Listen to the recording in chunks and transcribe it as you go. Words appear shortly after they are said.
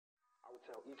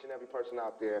Each and every person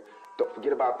out there, don't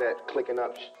forget about that clicking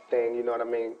up thing, you know what I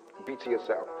mean? Be to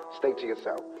yourself. Stay to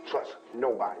yourself. Trust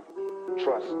nobody.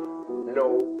 Trust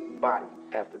nobody.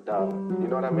 After dog. You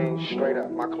know what I mean? Straight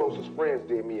up. My closest friends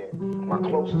did me in. My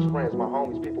closest friends, my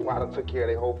homies, people I done took care of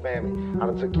their whole family. I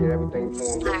done took care of everything for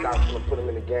them, looked out for them, put them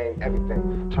in the game,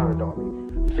 everything turned on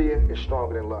me. Fear is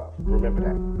stronger than love. Remember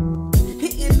that.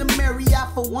 Hitting the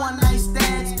Marriott for one night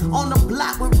stands. On the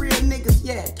block with real niggas,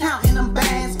 yeah, counting them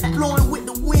bands. Flowing with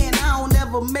the wind, I don't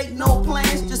ever make no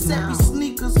plans. Giuseppe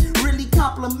sneakers really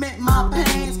compliment my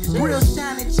pants. Real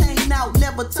shiny chain out,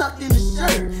 never tucked in the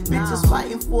shirt. Bitches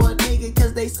fighting for a nigga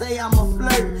cause they say I'm a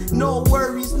flirt. No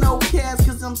worries, no cares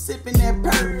cause I'm sipping that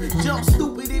perk. Jump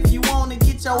stupid if you wanna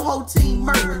get your whole team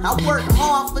murdered. I work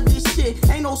hard for this shit,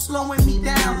 ain't no slowing me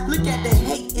down. Look at the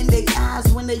hate in their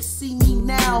eyes when they see me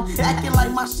now. Acting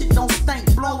like my shit don't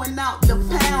stink, blowing out the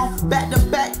pound.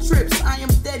 Back-to-back trips, I am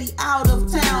steady out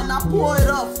of town. I pour it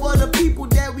up for the people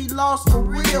that we lost for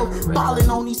real. Ballin'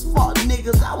 on these fuck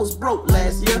niggas, I was broke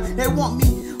last year. They want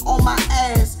me on my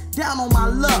ass, down on my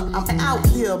luck. I'm out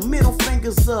here, middle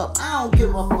fingers up, I don't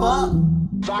give a fuck.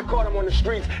 So I caught them on the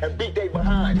streets and beat they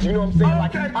behinds, you know what I'm saying?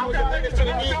 Like, I was a nigga to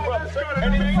the knees, brothers,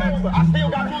 and it's over. I still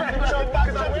got music to show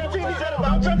because I'm real TV.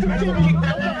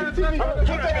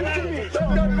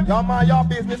 Y'all mind y'all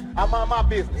business, I mind my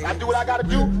business. I do what I gotta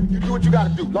do, you do what you gotta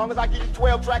do. Long as I give you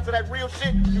 12 tracks of that real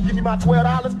shit, you give me my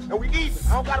 $12 and we even.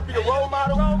 I don't gotta be a role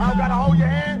model, I don't gotta hold your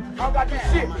hand, I don't gotta do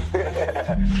shit.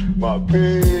 My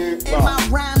big in my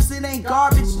rhymes, it ain't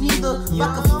garbage neither.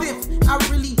 Fuck a fifth, I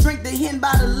really drink the hen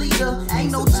by the liter.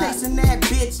 Ain't no chasing that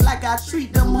bitch like I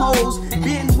treat them hoes.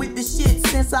 Been with the shit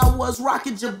since I was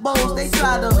rocking jabos. They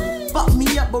try to fuck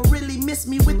me up but really miss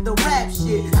me with the rap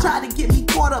shit. Try to get me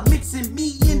caught up mixing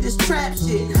me in this trap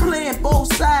shit. Playing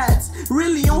both sides,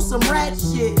 really on some rat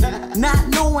shit. Not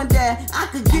knowing that I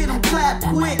could get them clapped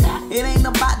quick. It ain't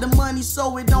about the money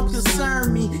so it don't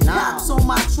concern me. Cops on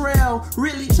my trail,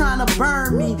 really trying to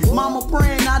burn me. Mama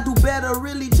praying I do better,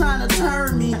 really trying to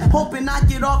turn me. Hoping I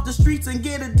get off the streets and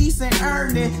get a decent earning.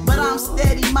 But I'm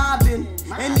steady mobbing,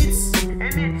 and it's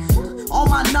on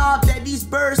my knob that these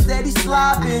birds steady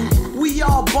slobbing. We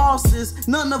all bosses,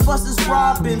 none of us is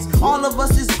robins. All of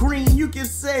us is green, you can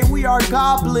say we are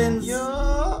goblins.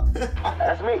 Yeah.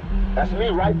 That's me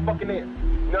right fucking in.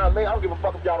 You know what I mean? I don't give a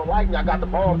fuck if y'all don't like me. I got the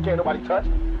balls, can't nobody touch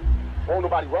me. Won't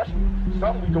nobody rush me.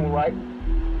 Something we doing right.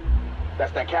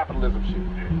 That's that capitalism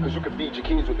shit. Because you can feed your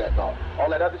kids with that thought. All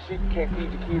that other shit, you can't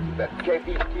feed your kids with that. You can't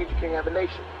feed your kids, you can't have a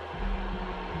nation.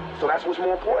 So that's what's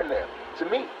more important now. To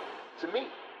me.